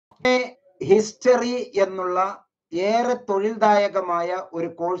History എന്നുള്ള ഏറെ തൊഴിൽദായകമായ ഒരു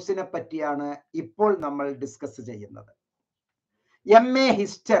കോഴ്സിനെ പറ്റിയാണ് ഇപ്പോൾ നമ്മൾ ഡിസ്കസ് ചെയ്യുന്നത്. MA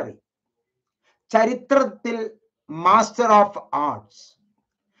ഹിസ്റ്ററി, ചരിത്രത്തിൽ മാസ്റ്റർ ഓഫ് ആർട്സ്,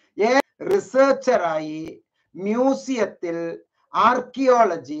 റിസർച്ചറായി മ്യൂസിയത്തിൽ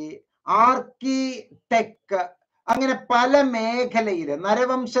ആർക്കിയോളജി, ആർക്കിടെക്ട്, അങ്ങനെ പല മേഖലയിൽ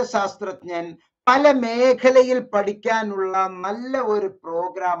നരവംശ ശാസ്ത്രജ്ഞൻ, പല മേഖലയിൽ പഠിക്കാനുള്ള നല്ല ഒരു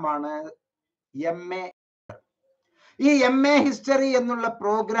പ്രോഗ്രാമാണ് MA. ഈ MA ഹിസ്റ്ററി എന്നുള്ള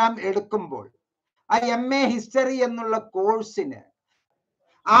പ്രോഗ്രാം എടുക്കുമ്പോൾ ആ MA ഹിസ്റ്ററി എന്നുള്ള കോഴ്സിന്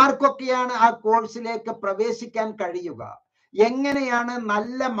ആർക്കൊക്കെയാണ് ആ കോഴ്സിലേക്ക് പ്രവേശിക്കാൻ കഴിയുക, എങ്ങനെയാണ്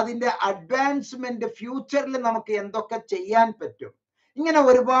അതിന്റെ അഡ്വാൻസ്മെന്റ് ഫ്യൂച്ചറിൽ നമുക്ക് എന്തൊക്കെ ചെയ്യാൻ പറ്റും, ഇങ്ങനെ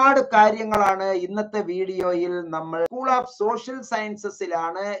ഒരുപാട് കാര്യങ്ങളാണ് ഇന്നത്തെ വീഡിയോയിൽ നമ്മൾ സ്കൂൾ ഓഫ് സോഷ്യൽ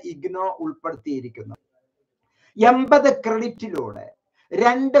സയൻസസിലാണ് IGNOU ഉൾപ്പെടുത്തിയിരിക്കുന്നത്. 80 ക്രെഡിറ്റിലൂടെ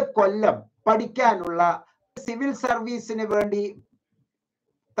 2 കൊല്ലം പഠിക്കാനുള്ള സിവിൽ സർവീസിന് വേണ്ടി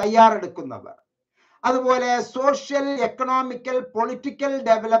തയ്യാറെടുക്കുന്നവർ, അതുപോലെ സോഷ്യൽ, എക്കണോമിക്കൽ, പൊളിറ്റിക്കൽ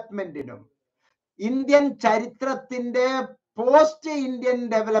ഡെവലപ്മെന്റിനും ഇന്ത്യൻ ചരിത്രത്തിന്റെ post Indian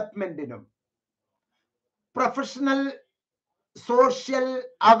ഡെവലപ്മെന്റിനും professional social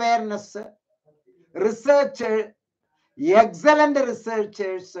awareness, researchers, excellent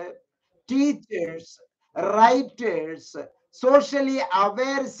researchers, teachers, writers, socially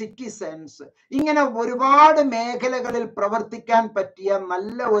aware citizens, ഇങ്ങനെ ഒരുപാട് മേഖലകളിൽ പ്രവർത്തിക്കാൻ പറ്റിയ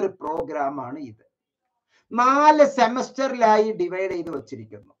നല്ല ഒരു പ്രോഗ്രാമാണ് ഇത്. 4 സെമസ്റ്ററിലായി ഡിവൈഡ് ചെയ്ത്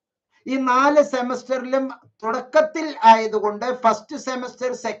വച്ചിരിക്കുന്നു. ഈ 4 സെമസ്റ്ററിലും തുടക്കത്തിൽ ആയതുകൊണ്ട് ഫസ്റ്റ്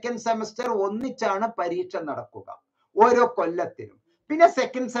സെമസ്റ്റർ, സെക്കൻഡ് സെമസ്റ്റർ ഒന്നിച്ചാണ് പരീക്ഷ നടക്കുക ഓരോ കൊല്ലത്തിലും. പിന്നെ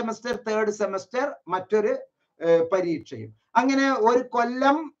സെക്കൻഡ് സെമസ്റ്റർ, തേർഡ് സെമസ്റ്റർ മറ്റൊരു പരീക്ഷയും. അങ്ങനെ ഒരു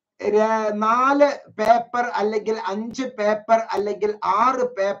കൊല്ലം 4 പേപ്പർ അല്ലെങ്കിൽ 5 പേപ്പർ അല്ലെങ്കിൽ 6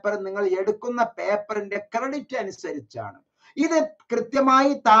 പേപ്പർ നിങ്ങൾ എടുക്കുന്ന പേപ്പറിന്റെ ക്രെഡിറ്റ് അനുസരിച്ചാണ്. ഇത്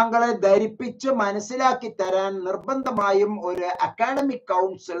കൃത്യമായി താങ്കളെ ധരിപ്പിച്ച് മനസ്സിലാക്കി തരാൻ നിർബന്ധമായും ഒരു അക്കാഡമിക്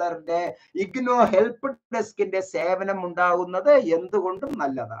കൗൺസിലറുടെ IGNOU ഹെൽപ്പ് ഡെസ്കിന്റെ സേവനം ഉണ്ടാകുന്നത് എന്തുകൊണ്ടും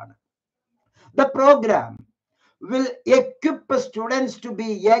നല്ലതാണ്. The program will equip students to be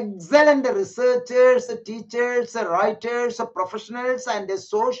excellent researchers, teachers, writers, professionals, and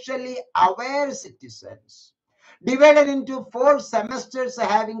socially aware citizens. Divided into 4 semesters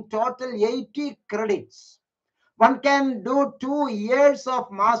having total 80 credits. One can do 2 years of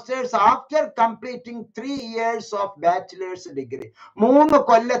masters after completing 3 years of bachelor's degree. 3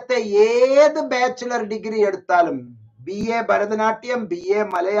 കൊല്ലത്തെ ഏത് bachelor degree എടുത്താലും, BA Bharatanatyam, BA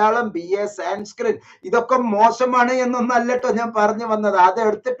Malayalam, BA Sanskrit, ഇതൊക്കെ മോശമാണ് എന്നൊന്നല്ലോ ഞാൻ പറഞ്ഞു വന്നത്. അത്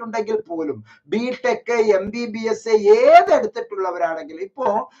എടുത്തിട്ടുണ്ടെങ്കിൽ പോലും BTech, MBBS ഏതെടുത്തിട്ടുള്ളവരാണെങ്കിൽ ഇപ്പോ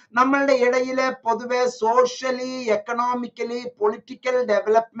നമ്മളുടെ ഇടയിലെ പൊതുവെ സോഷ്യലി, എക്കണോമിക്കലി, പൊളിറ്റിക്കൽ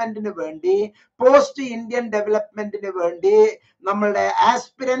ഡെവലപ്മെന്റിന് വേണ്ടി, പോസ്റ്റ് ഇന്ത്യൻ ഡെവലപ്മെന്റിന് വേണ്ടി നമ്മളുടെ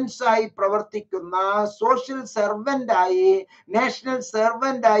ആസ്പിരൻസ് ആയി പ്രവർത്തിക്കുന്ന, സോഷ്യൽ സർവന്റ് ആയി, നാഷണൽ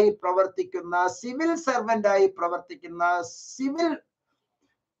സർവന്റ് ആയി പ്രവർത്തിക്കുന്ന, സിവിൽ സർവന്റ് ആയി പ്രവർത്തിക്കുന്ന, സിവിൽ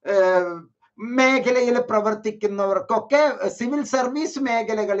മേഖലയിൽ പ്രവർത്തിക്കുന്നവർക്കൊക്കെ, സിവിൽ സർവീസ്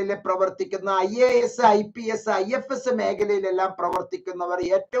മേഖലകളിൽ പ്രവർത്തിക്കുന്ന, IAS, IPS, IFS മേഖലയിലെല്ലാം പ്രവർത്തിക്കുന്നവർ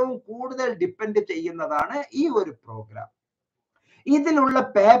ഏറ്റവും കൂടുതൽ ഡിപ്പെൻഡ് ചെയ്യുന്നതാണ് ഈ ഒരു പ്രോഗ്രാം. ഇതിലുള്ള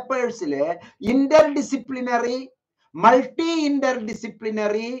പേപ്പേഴ്സില് Inter disciplinary, multi Inter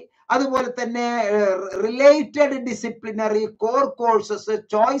disciplinary, അതുപോലെ തന്നെ related disciplinary core courses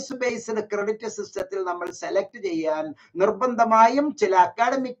choice based credit സിസ്റ്റത്തിൽ നമ്മൾ സെലക്ട് ചെയ്യാൻ നിർബന്ധമായും ചില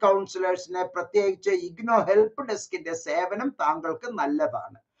അക്കാഡമിക് കൗൺസിലേഴ്സിനെ, പ്രത്യേകിച്ച് IGNOU ഹെൽപ്പ് ഡെസ്കിന്റെ സേവനം താങ്കൾക്ക്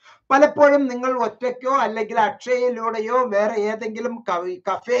നല്ലതാണ്. പലപ്പോഴും നിങ്ങൾ ഒറ്റയ്ക്കോ അല്ലെങ്കിൽ അക്ഷയയിലൂടെയോ വേറെ ഏതെങ്കിലും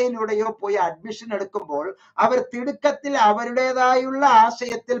കഫേയിലൂടെയോ പോയി അഡ്മിഷൻ എടുക്കുമ്പോൾ അവർ തിടുക്കത്തിൽ അവരുടേതായുള്ള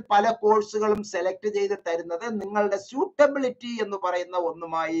ആശയത്തിൽ പല കോഴ്സുകളും സെലക്ട് ചെയ്ത് തരുന്നത് നിങ്ങളുടെ സ്യൂട്ടബിലിറ്റി എന്ന് പറയുന്ന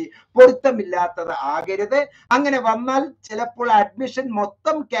ഒന്നുമായി പൊരുത്തമില്ലാത്തത് ആകരുത്. അങ്ങനെ വന്നാൽ ചിലപ്പോൾ അഡ്മിഷൻ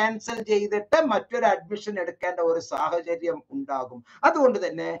മൊത്തം ക്യാൻസൽ ചെയ്തിട്ട് മറ്റൊരു അഡ്മിഷൻ എടുക്കേണ്ട ഒരു സാഹചര്യം ഉണ്ടാകും. അതുകൊണ്ട്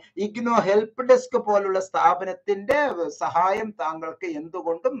തന്നെ IGNOU ഹെൽപ്പ് ഡെസ്ക് പോലുള്ള സ്ഥാപനത്തിന്റെ സഹായം താങ്കൾക്ക്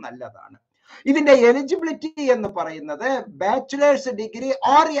എന്തുകൊണ്ടും നല്ലതാണ്. ഇതിന്റെ എലിജിബിലിറ്റി എന്ന് പറയുന്നത് bachelor's degree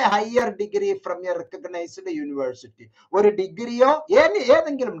or A higher degree from A recognised university, ഒരു ഡിഗ്രിയോ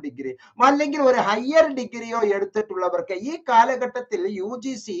ഏതെങ്കിലും ഡിഗ്രി അല്ലെങ്കിൽ ഒരു ഹയർ ഡിഗ്രിയോ എടുത്തിട്ടുള്ളവർക്ക് ഈ കാലഘട്ടത്തിൽ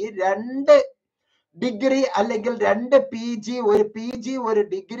UGC 2 ഡിഗ്രി അല്ലെങ്കിൽ 2 PG, ഒരു PG, ഒരു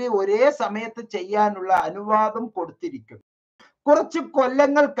ഡിഗ്രി ഒരേ സമയത്ത് ചെയ്യാനുള്ള അനുവാദം കൊടുത്തിരിക്കുന്നു. കുറച്ച്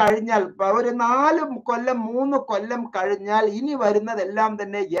കൊല്ലങ്ങൾ കഴിഞ്ഞാൽ, ഒരു 4 കൊല്ലം 3 കൊല്ലം കഴിഞ്ഞാൽ ഇനി വരുന്നതെല്ലാം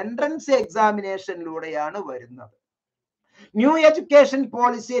തന്നെ എൻട്രൻസ് എക്സാമിനേഷനിലൂടെയാണ് വരുന്നത്. ന്യൂ എഡ്യൂക്കേഷൻ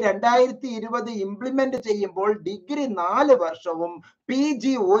പോളിസി 2020 ഇംപ്ലിമെന്റ് ചെയ്യുമ്പോൾ ഡിഗ്രി 4 വർഷവും PG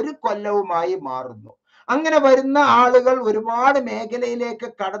 1 കൊല്ലവുമായി മാറുന്നു. അങ്ങനെ വരുന്ന ആളുകൾ ഒരുപാട് മേഖലയിലേക്ക്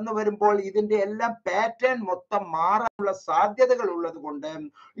കടന്നു വരുമ്പോൾ ഇതിന്റെ എല്ലാം പാറ്റേൺ മൊത്തം മാറാനുള്ള സാധ്യതകൾ ഉള്ളത് കൊണ്ട്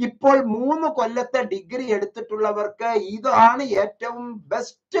ഇപ്പോൾ 3 കൊല്ലത്തെ ഡിഗ്രി എടുത്തിട്ടുള്ളവർക്ക് ഇതാണ് ഏറ്റവും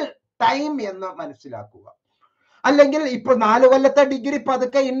ബെസ്റ്റ് ടൈം എന്ന് മനസ്സിലാക്കുക. അല്ലെങ്കിൽ ഇപ്പോൾ 4 കൊല്ലത്തെ ഡിഗ്രി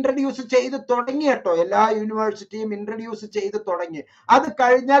പതുക്കെ ഇൻട്രൊഡ്യൂസ് ചെയ്ത് തുടങ്ങി കേട്ടോ, എല്ലാ യൂണിവേഴ്സിറ്റിയും ഇൻട്രൊഡ്യൂസ് ചെയ്ത് തുടങ്ങി. അത്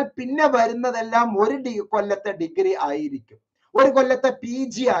കഴിഞ്ഞാൽ പിന്നെ വരുന്നതെല്ലാം 1 കൊല്ലത്തെ ഡിഗ്രി ആയിരിക്കും, 1 കൊല്ലത്തെ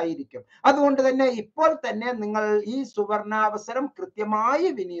PG ആയിരിക്കും. അതുകൊണ്ട് തന്നെ ഇപ്പോൾ തന്നെ നിങ്ങൾ ഈ സുവർണാവസരം കൃത്യമായി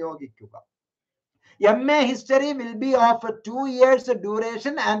വിനിയോഗിക്കുക. MA History will be of 2 years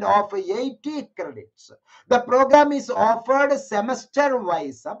duration and of 80 credits. The program is offered semester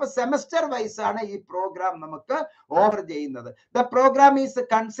wise. അപ്പോൾ semester wise ആണ് ഈ പ്രോഗ്രാം നമുക്ക് ഓഫർ ചെയ്യുന്നത്. The program is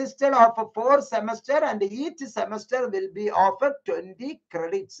consisted of 4 semester and each semester will be of 20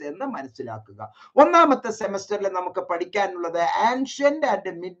 credits എന്ന് മനസ്സിലാക്കുക. ഒന്നാമത്തെ സെമസ്റ്ററിൽ നമുക്ക് പഠിക്കാനുള്ളത് ancient and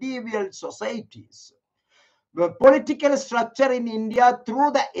medieval societies, political structure in India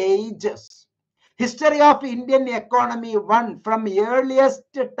through the ages, history of Indian economy 1 from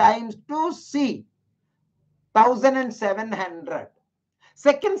earliest times to C 1700.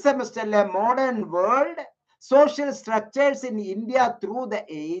 Second semester modern world, social structures in India through the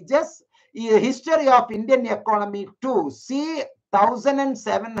ages, history of Indian economy 2 C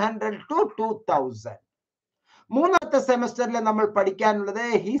 1700 to 2000. മൂന്നാമത്തെ സെമസ്റ്ററിൽ നമ്മൾ പഠിക്കാനുള്ളത്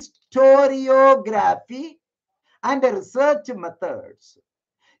historiography and research methods,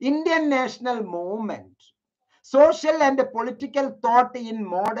 Indian national movement, social and political thought in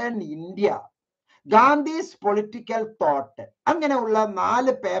modern India, Gandhi's political thought. അങ്ങനെയുള്ള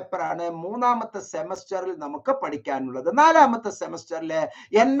 4 പേപ്പറാണ് മൂന്നാമത്തെ സെമസ്റ്ററിൽ നമുക്ക് പഠിക്കാനുള്ളത്. നാലാമത്തെ സെമസ്റ്ററിൽ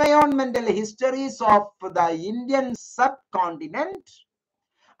എൻവയോൺമെന്റൽ histories of the Indian sub continent,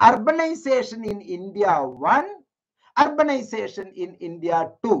 urbanisation in India 1, urbanisation in India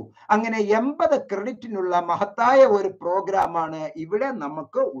 2. അങ്ങനെ 80 ക്രെഡിറ്റിനുള്ള മഹത്തായ ഒരു പ്രോഗ്രാമാണ് ഇവിടെ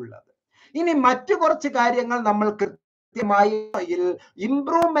നമുക്ക് ഉള്ളത്. ഇനി മറ്റു കുറച്ച് കാര്യങ്ങൾ നമ്മൾ കൃത്യമായി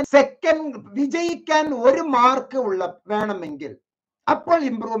ഇംപ്രൂവ്മെന്റ്, സെക്കൻഡ് വിജയിക്കാൻ 1 മാർക്ക് വേണമെങ്കിൽ അപ്പോൾ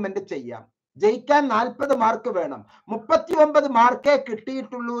ഇംപ്രൂവ്മെന്റ് ചെയ്യാം. ജയിക്കാൻ 40 മാർക്ക് വേണം, 39 മാർക്കേ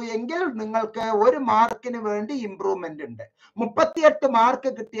കിട്ടിയിട്ടുള്ളൂ എങ്കിൽ നിങ്ങൾക്ക് 1 മാർക്കിന് വേണ്ടി ഇംപ്രൂവ്മെന്റ് ഉണ്ട്. 38 മാർക്ക്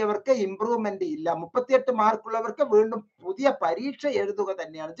കിട്ടിയവർക്ക് ഇംപ്രൂവ്മെന്റ് ഇല്ല. 38 മാർക്കുള്ളവർക്ക് വീണ്ടും പുതിയ പരീക്ഷ എഴുതുക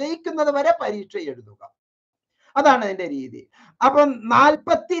തന്നെയാണ്, ജയിക്കുന്നത് വരെ പരീക്ഷ എഴുതുക. അതാണ് അതിന്റെ രീതി. അപ്പം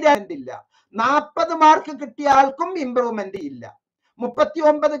 42 ഇല്ല. 40 മാർക്ക് കിട്ടിയ ആൾക്കും ഇംപ്രൂവ്മെന്റ് ഇല്ല.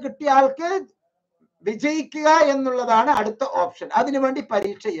 39 കിട്ടിയ ആൾക്ക് വിജയിക്കുക എന്നുള്ളതാണ് അടുത്ത ഓപ്ഷൻ. അതിനുവേണ്ടി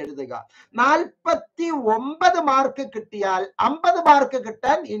പരീക്ഷ എഴുതുക. 49 മാർക്ക് കിട്ടിയാൽ 50 മാർക്ക്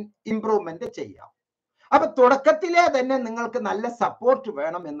കിട്ടാൻ ഇംപ്രൂവ്മെന്റ് ചെയ്യാം. അപ്പൊ തുടക്കത്തിലെ തന്നെ നിങ്ങൾക്ക് നല്ല സപ്പോർട്ട്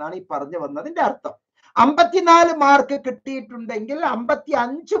വേണം എന്നാണ് ഈ പറഞ്ഞു വന്നതിന്റെ അർത്ഥം. 54 മാർക്ക് കിട്ടിയിട്ടുണ്ടെങ്കിൽ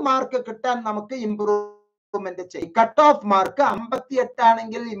 55 മാർക്ക് കിട്ടാൻ നമുക്ക് ഇംപ്രൂവ്മെന്റ് ചെയ്യും. കട്ട് ഓഫ് മാർക്ക് 58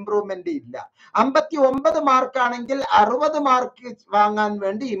 ആണെങ്കിൽ ഇംപ്രൂവ്മെന്റ് ഇല്ല. 59 മാർക്കാണെങ്കിൽ 60 മാർക്ക് വാങ്ങാൻ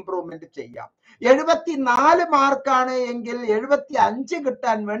വേണ്ടി ഇംപ്രൂവ്മെന്റ് ചെയ്യാം. 74 മാർക്കാണ് എങ്കിൽ 75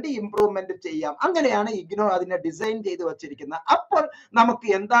 കിട്ടാൻ വേണ്ടി ഇംപ്രൂവ്മെന്റ് ചെയ്യാം. അങ്ങനെയാണ് ഇഗ്നോ അതിനെ ഡിസൈൻ ചെയ്ത് വച്ചിരിക്കുന്നത്. അപ്പോൾ നമുക്ക്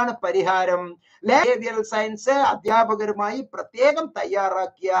എന്താണ് പരിഹാരം? ബിഹേവിയറൽ സയൻസ് അധ്യാപകരുമായി പ്രത്യേകം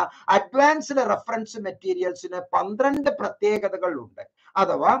തയ്യാറാക്കിയ അഡ്വാൻസ്ഡ് റെഫറൻസ് മെറ്റീരിയൽസിന് 12 പ്രത്യേകതകൾ ഉണ്ട്.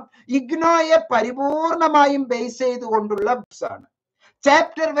 അഥവാ ഇഗ്നോയെ പരിപൂർണമായും ബേസ് ചെയ്തുകൊണ്ടുള്ള ബുക്സ് ആണ്.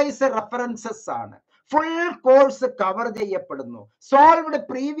 ചാപ്റ്റർ വൈസ് റെഫറൻസസ് ആണ്. ഫുൾ കോഴ്സ് കവർ ചെയ്യപ്പെടുന്നു. Solved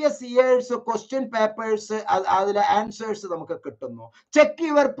previous years question papers, അതിലെ ആൻസേഴ്സ് നമുക്ക് കിട്ടുന്നു. ചെക്ക്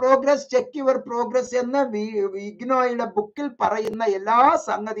യുവർ പ്രോഗ്രസ് എന്ന ഇഗ്നോയുടെ ബുക്കിൽ പറയുന്ന എല്ലാ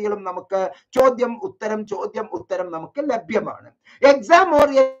സംഗതികളും നമുക്ക് ചോദ്യം ഉത്തരം നമുക്ക് ലഭ്യമാണ്. എക്സാം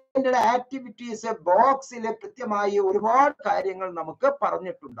ഓറിയന്റഡ് ആക്ടിവിറ്റീസ് ബോക്സിൽ കൃത്യമായി ഒരുപാട് കാര്യങ്ങൾ നമുക്ക്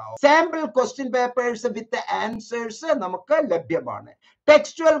പറഞ്ഞിട്ടുണ്ടാവും. Sample question papers with answers നമുക്ക് ലഭ്യമാണ്.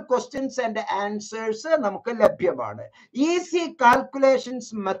 ടെക്സ്റ്റുവൽ ക്വസ്റ്റ്യൻസ് ആൻഡ് ആൻസേഴ്സ് നമുക്ക് ലഭ്യമാണ്. ഈസി കാൽക്കുലേഷൻസ്,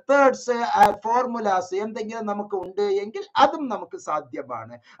 മെത്തേഡ്സ്, ഫോർമുലാസ് എന്തെങ്കിലും നമുക്ക് ഉണ്ട് എങ്കിൽ അതും നമുക്ക്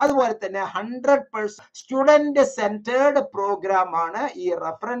സാധ്യമാണ്. അതുപോലെ തന്നെ 100% സ്റ്റുഡന്റ് സെന്റേർഡ് പ്രോഗ്രാം ആണ് ഈ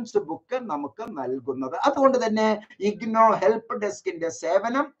റെഫറൻസ് ബുക്ക് നമുക്ക് നൽകുന്നത്. അതുകൊണ്ട് തന്നെ ഇഗ്നോ ഹെൽപ്പ് ഡെസ്കിന്റെ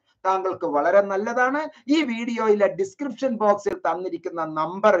സേവനം താങ്കൾക്ക് വളരെ നല്ലതാണ്. ഈ വീഡിയോയിലെ ഡിസ്ക്രിപ്ഷൻ ബോക്സിൽ തന്നിരിക്കുന്ന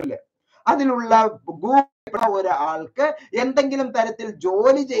നമ്പറിൽ അതിലുള്ള ഒരാൾക്ക് എന്തെങ്കിലും തരത്തിൽ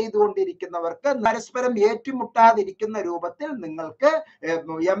ജോലി ചെയ്തുകൊണ്ടിരിക്കുന്നവർക്ക് പരസ്പരം ഏറ്റുമുട്ടാതിരിക്കുന്ന രൂപത്തിൽ നിങ്ങൾക്ക്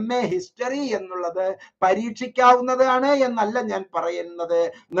MA ഹിസ്റ്ററി എന്നുള്ളത് പരീക്ഷിക്കാവുന്നതാണ് എന്നല്ല ഞാൻ പറയുന്നത്,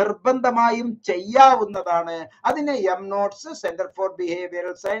 നിർബന്ധമായും ചെയ്യാവുന്നതാണ്. അതിന് mnotes centre for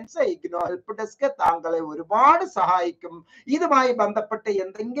behavioural science IGNOU help desk താങ്കളെ ഒരുപാട് സഹായിക്കും. ഇതുമായി ബന്ധപ്പെട്ട്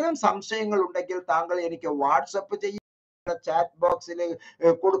എന്തെങ്കിലും സംശയങ്ങൾ ഉണ്ടെങ്കിൽ താങ്കൾ എനിക്ക് വാട്സപ്പ് ചെയ്യും, ചാറ്റ് ബോക്സിൽ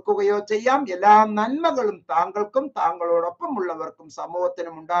കൊടുക്കുകയോ ചെയ്യാം. എല്ലാ നന്മകളും താങ്കൾക്കും താങ്കളോടൊപ്പം ഉള്ളവർക്കും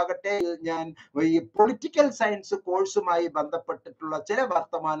സമൂഹത്തിനും ഉണ്ടാകട്ടെ. ഞാൻ ഈ പൊളിറ്റിക്കൽ സയൻസ് കോഴ്സുമായി ബന്ധപ്പെട്ടിട്ടുള്ള ചില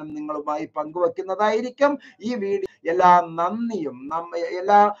വർത്തമാനം നിങ്ങളുമായി പങ്കുവെക്കുന്നതായിരിക്കും. ഈ വീഡിയോ എല്ലാ നന്ദിയും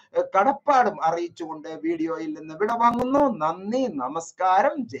എല്ലാ കടപ്പാടും അറിയിച്ചുകൊണ്ട് വീഡിയോയിൽ നിന്ന് വിടവാങ്ങുന്നു. നന്ദി,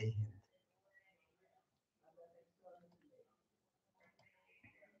 നമസ്കാരം, ജയ് ഹിന്ദ്.